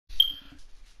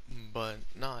But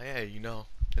nah, yeah,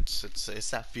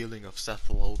 it's that feeling of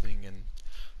self-loathing and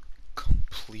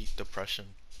complete depression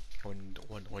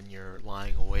when you're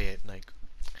lying away at night.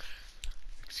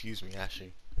 Excuse me,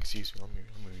 Ashley. Excuse me.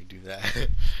 Let me do that.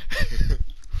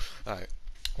 All right.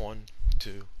 1,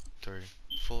 2, 3,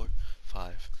 4,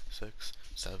 5, 6,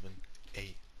 7,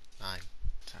 8, 9,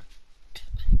 10.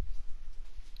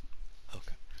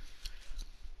 Okay.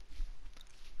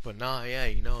 But nah, yeah,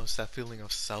 it's that feeling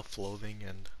of self-loathing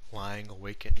and lying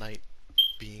awake at night,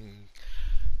 being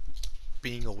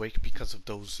being awake because of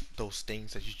those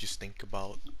things that you just think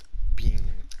about, being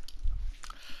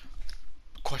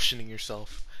questioning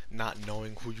yourself, not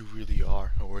knowing who you really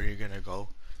are or where you're gonna go,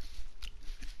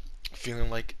 feeling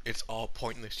like it's all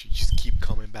pointless. You just keep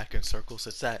coming back in circles.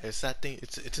 It's that thing.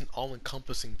 It's an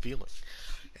all-encompassing feeling,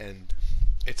 and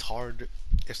it's hard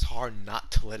it's hard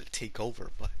not to let it take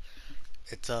over. But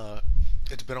it's uh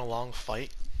it's been a long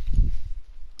fight,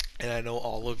 and I know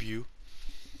all of you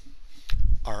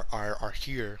are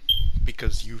here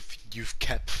because you've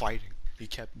kept fighting. You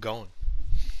kept going,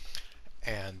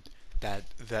 and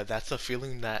that's a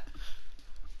feeling that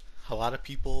a lot of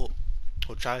people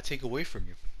will try to take away from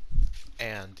you,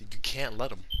 and you can't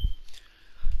let them,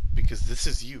 because this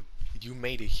is you. You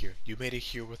made it here. You made it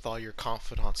here with all your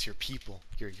confidants, your people,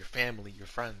 your family, your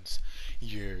friends,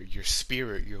 your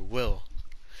spirit, your will.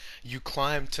 You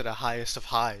climbed to the highest of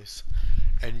highs,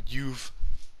 and you've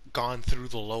gone through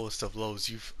the lowest of lows.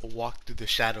 You've walked through the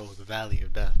shadow of the valley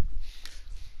of death.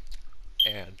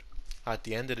 And at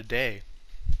the end of the day,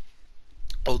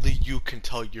 only you can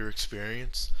tell your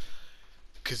experience,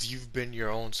 because you've been your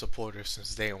own supporter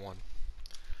since day one.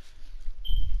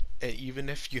 And even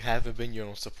if you haven't been your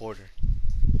own supporter,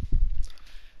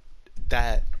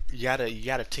 that you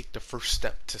gotta take the first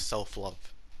step to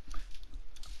self-love.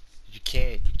 You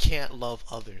can't love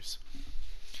others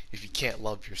if you can't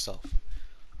love yourself.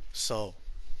 So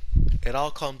it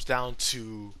all comes down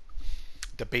to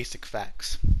the basic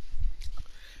facts,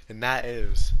 and that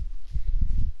is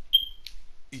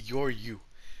you're you.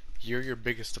 You're your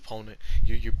biggest opponent.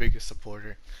 You're your biggest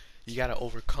supporter. You gotta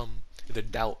overcome the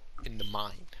doubt in the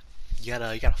mind. You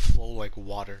gotta flow like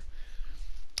water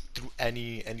through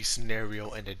any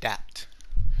scenario and adapt.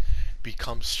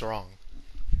 Become strong.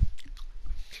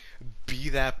 Be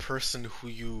that person who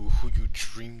you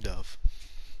dreamed of,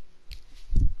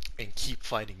 and keep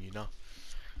fighting.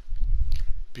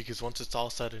 Because once it's all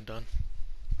said and done,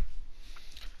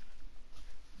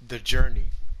 the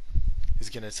journey is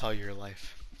gonna tell your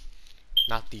life,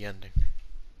 not the ending.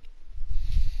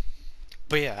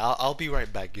 But yeah, I'll be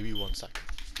right back. Give me 1 second.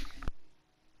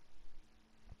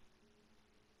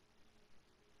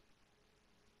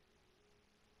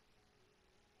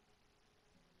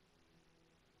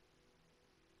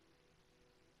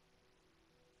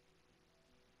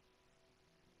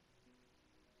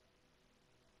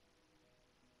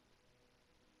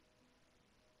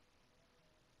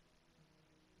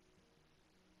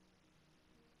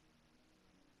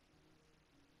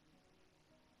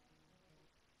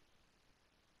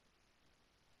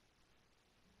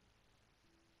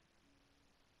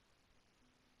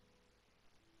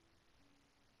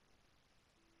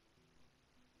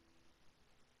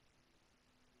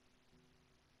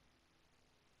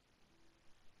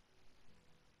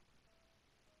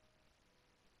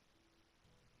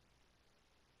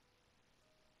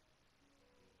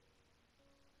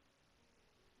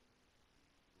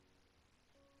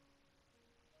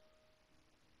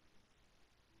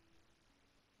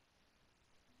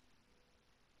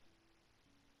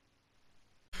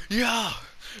 Yeah!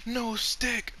 No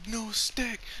stick! No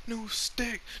stick! No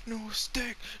stick! No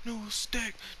stick! No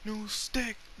stick! No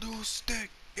stick! No stick!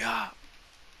 Yeah!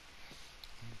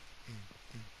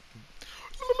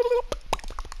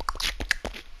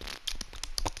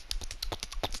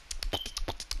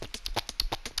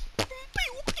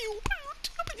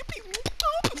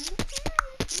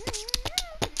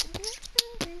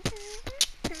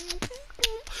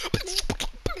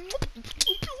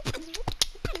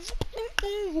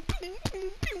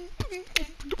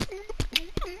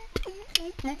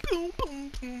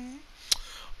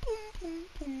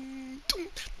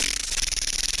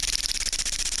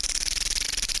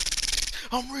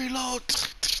 I'm reload.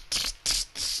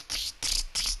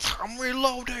 I'm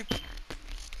reloading.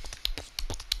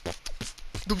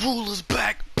 The ruler's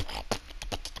back.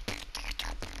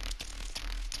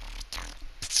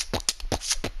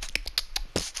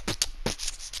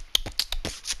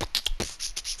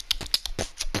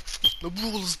 The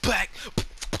ruler's back.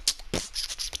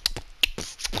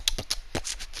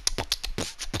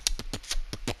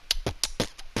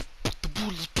 The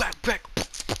ruler's back.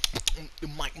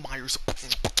 Myers.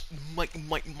 Mike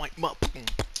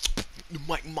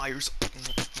Myers.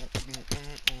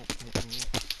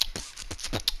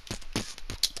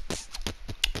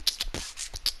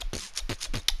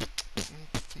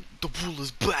 The rule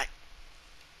is back.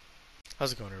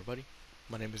 How's it going, everybody?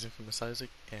 My name is Infamous Isaac,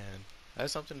 and I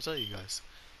have something to tell you guys.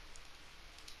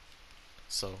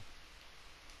 So,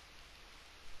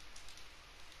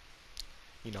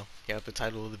 you have the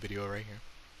title of the video right here,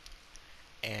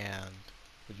 and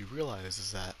what you realize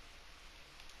is that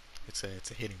it's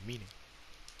a hidden meaning.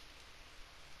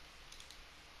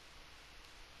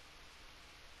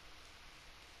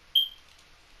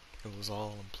 It was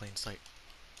all in plain sight.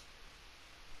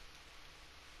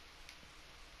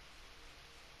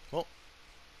 Well,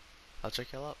 I'll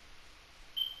check y'all out.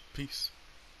 Peace.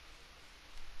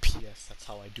 P.S. That's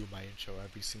how I do my intro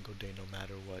every single day, no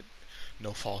matter what.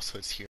 No falsehoods here.